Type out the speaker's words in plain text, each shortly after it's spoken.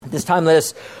This time, let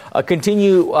us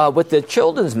continue with the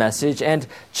children's message. And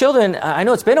children, I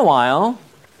know it's been a while,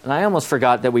 and I almost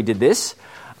forgot that we did this.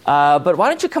 But why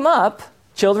don't you come up,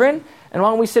 children, and why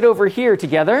don't we sit over here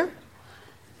together,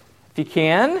 if you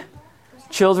can.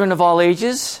 Children of all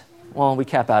ages. Well, we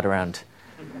cap out around,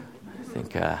 I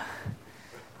think,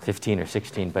 15 or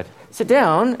 16. But sit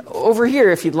down over here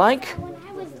if you'd like. When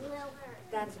I was littler.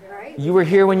 That's right. You were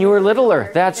here when you were littler.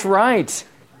 That's right.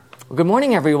 Well, good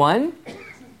morning, everyone.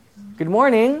 Good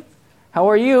morning. How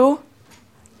are you?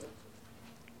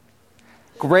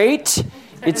 Great.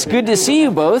 It's good to see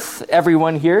you both,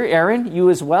 everyone here. Aaron,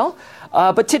 you as well.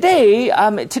 But today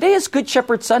is Good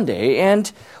Shepherd Sunday.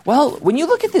 And, well, when you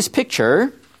look at this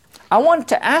picture, I want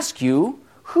to ask you,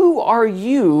 who are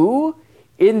you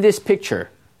in this picture?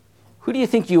 Who do you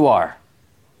think you are?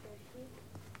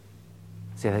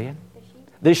 Say that again?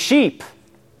 The sheep.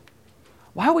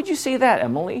 Why would you say that,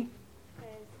 Emily?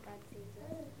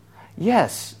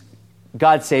 Yes,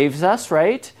 God saves us,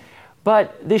 right?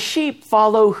 But the sheep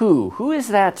follow who? Who is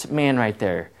that man right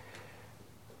there?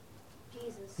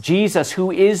 Jesus, who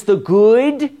is the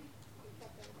good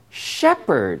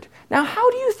shepherd. Now, how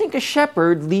do you think a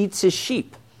shepherd leads his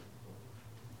sheep?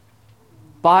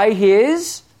 By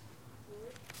his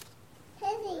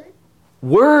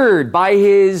word, by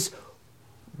his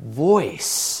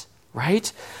voice,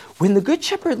 right? When the good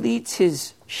shepherd leads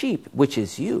his sheep, which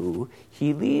is you,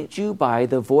 he leads you by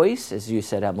the voice, as you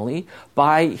said, Emily,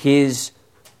 by his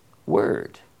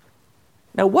word.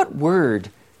 Now, what word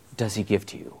does he give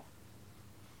to you?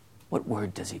 What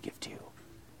word does he give to you?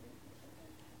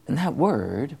 And that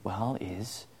word, well,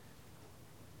 is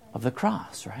of the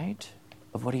cross, right?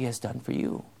 Of what he has done for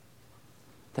you.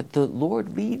 That the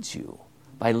Lord leads you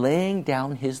by laying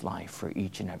down his life for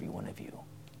each and every one of you.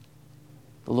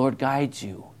 The Lord guides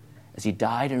you as he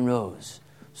died and rose,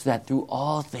 so that through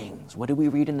all things, what did we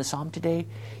read in the psalm today?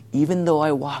 Even though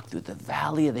I walk through the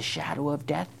valley of the shadow of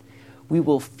death, we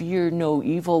will fear no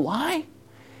evil. Why?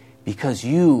 Because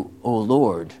you, O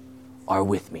Lord, are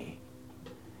with me.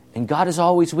 And God is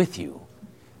always with you,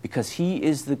 because he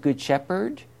is the good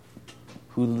shepherd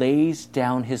who lays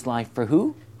down his life for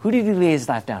who? Who did he lay his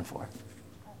life down for?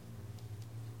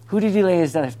 Who did he lay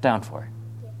his life down for?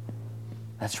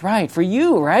 That's right, for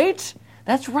you, right?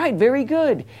 That's right, very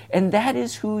good. And that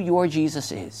is who your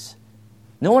Jesus is.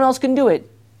 No one else can do it,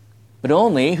 but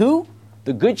only who?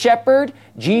 The Good Shepherd,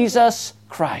 Jesus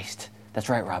Christ. That's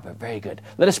right, Robert, very good.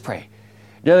 Let us pray.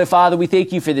 Dear Father, we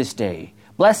thank you for this day.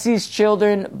 Bless these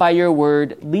children by your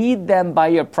word. Lead them by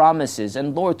your promises.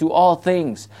 And Lord, through all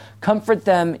things, comfort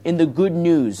them in the good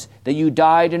news that you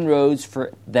died and rose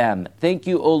for them. Thank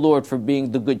you, O Lord, for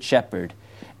being the Good Shepherd.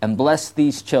 And bless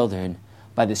these children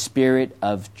by the Spirit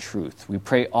of truth. We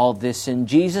pray all this in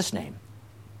Jesus' name.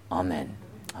 Amen.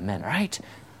 Amen. All right.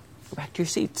 Go back to your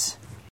seats.